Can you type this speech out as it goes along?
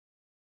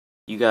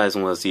You guys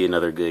want to see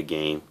another good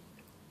game?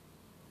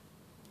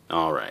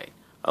 Alright,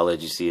 I'll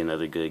let you see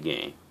another good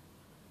game.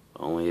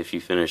 Only if you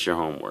finish your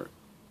homework.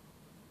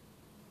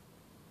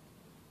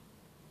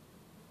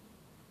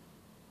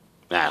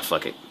 Ah,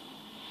 fuck it.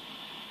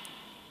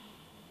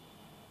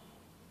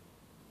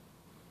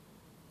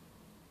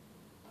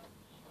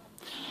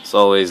 It's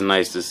always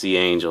nice to see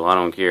Angel. I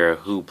don't care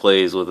who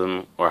plays with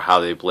him or how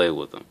they play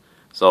with him.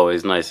 It's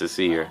always nice to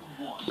see her.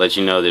 Let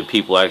you know that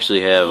people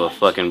actually have a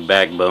fucking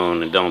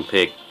backbone and don't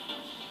pick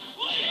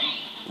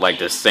like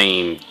the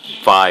same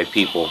 5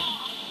 people.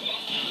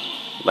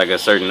 Like a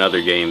certain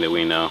other game that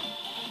we know.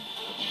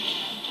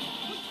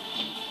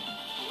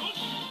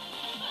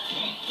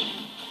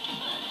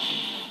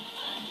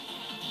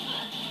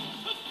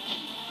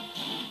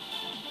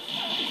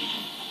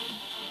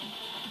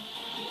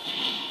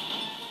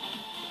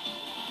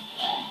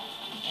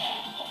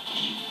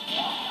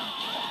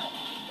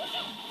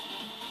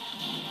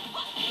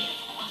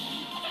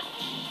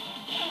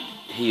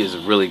 He is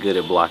really good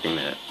at blocking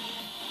that.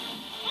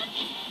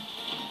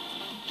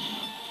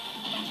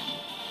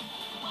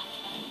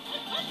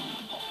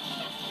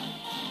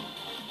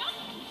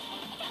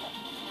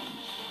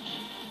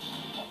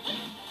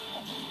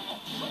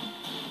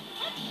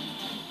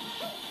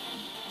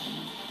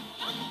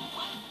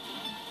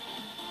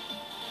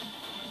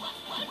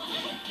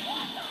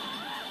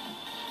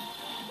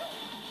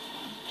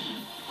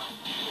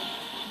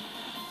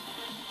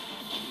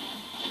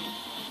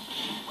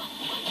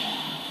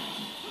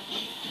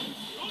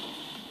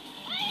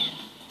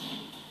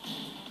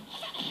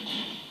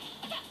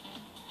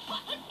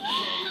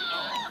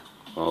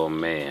 Oh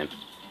man.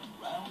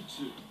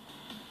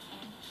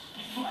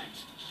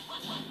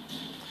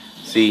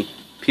 See,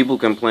 people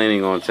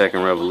complaining on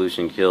Tekken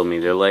Revolution killed me.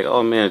 They're like,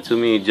 oh man, too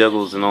many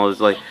juggles and all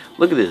this. Like,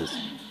 look at this.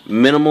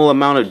 Minimal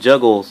amount of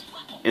juggles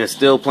and it's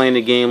still playing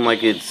the game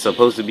like it's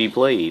supposed to be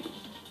played.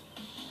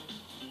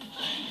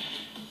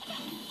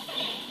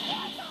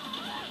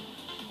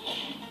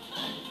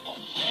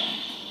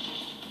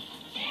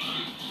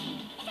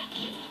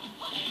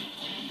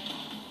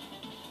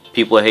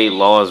 People hate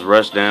Law's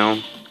rush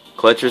down.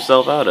 Clutch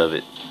yourself out of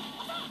it.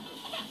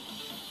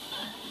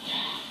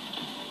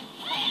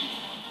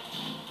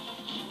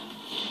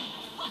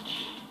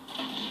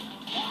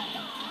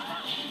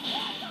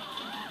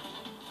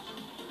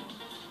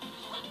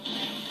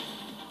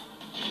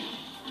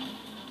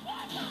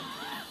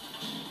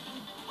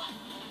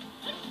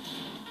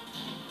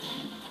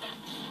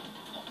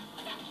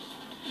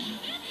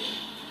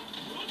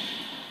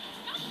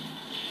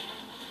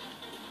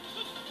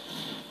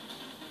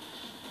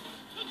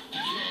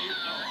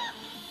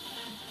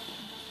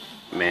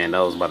 Man, that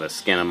was by the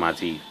skin of my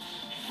teeth.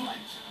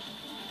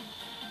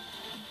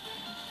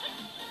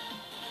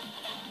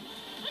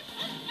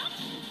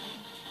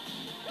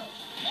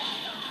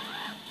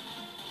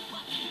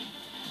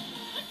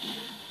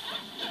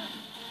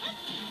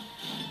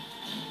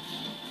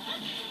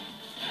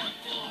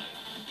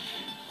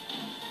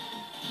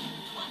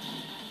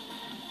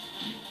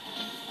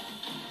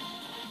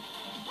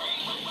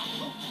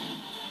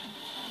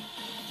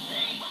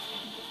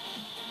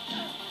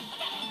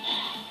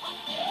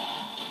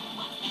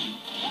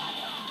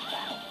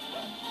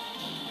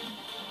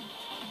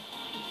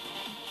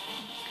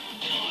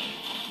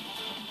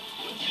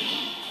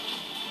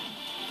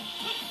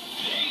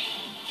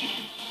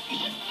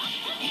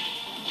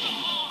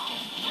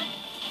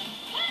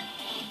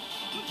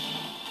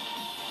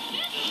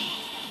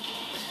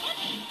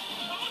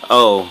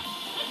 Oh,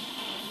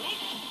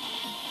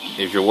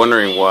 if you're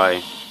wondering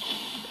why,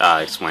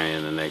 I'll explain it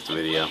in the next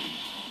video.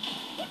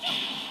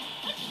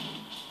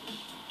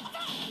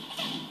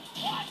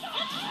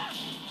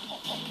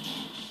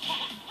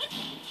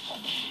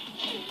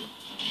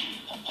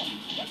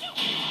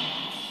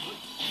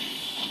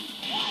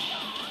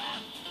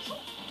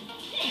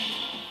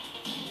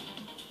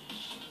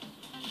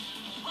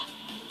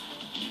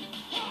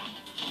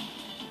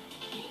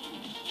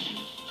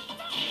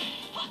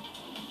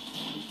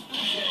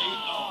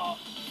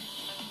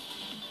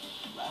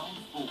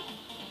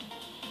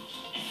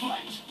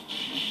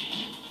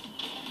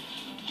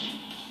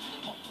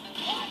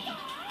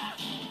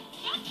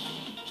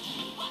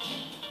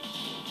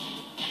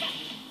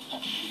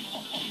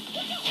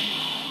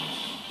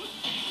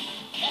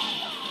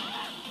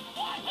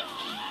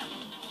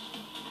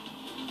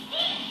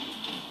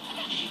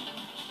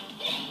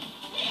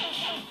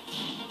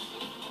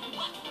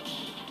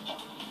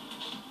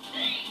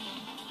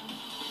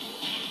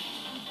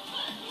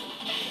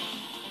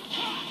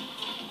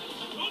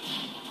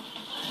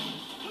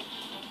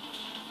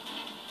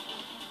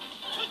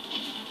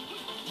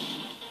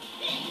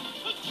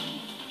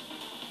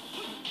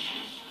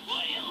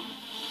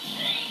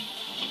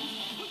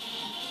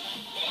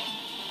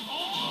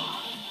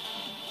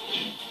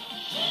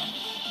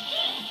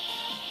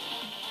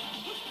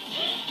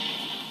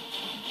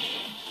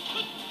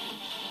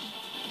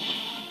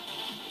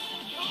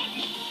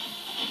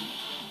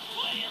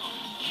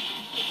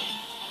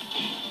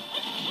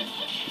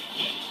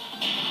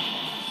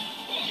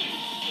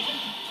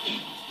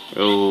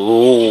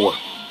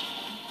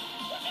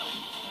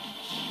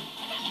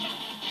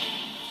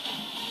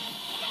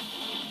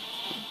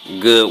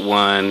 good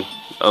one.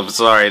 I'm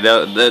sorry.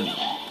 That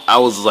I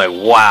was like,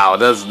 wow.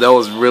 That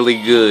was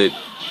really good.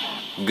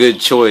 Good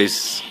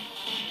choice.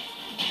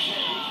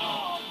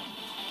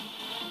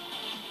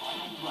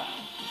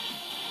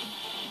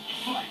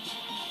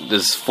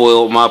 Just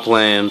foiled my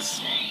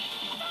plans.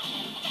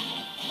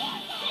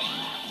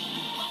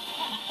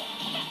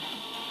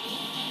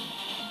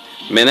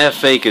 Man, that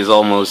fake is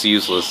almost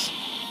useless.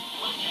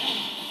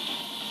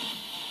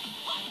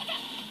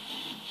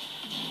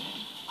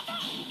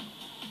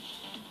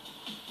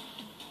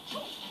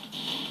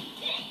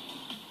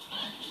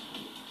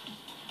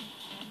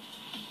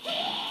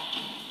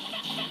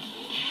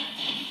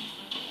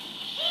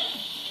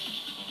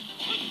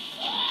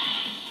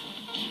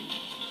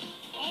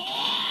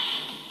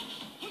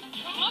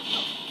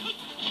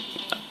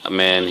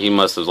 Man, he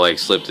must have like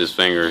slipped his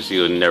fingers. He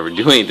would never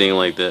do anything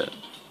like that.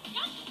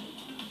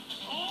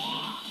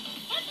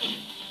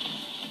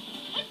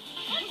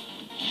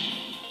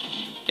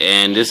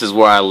 And this is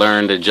where I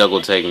learned the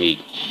juggle technique.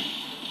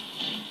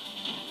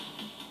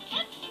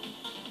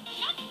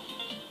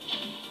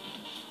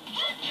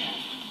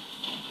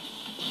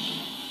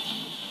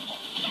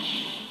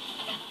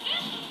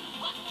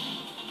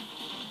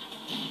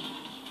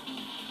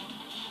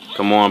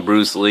 Come on,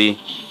 Bruce Lee.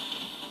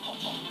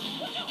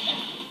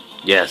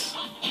 Yes.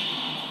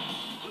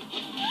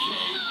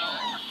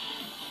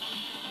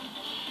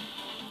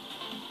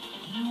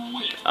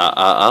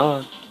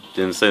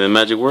 Didn't say the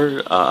magic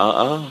word.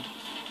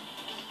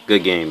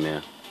 Good game,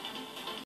 man.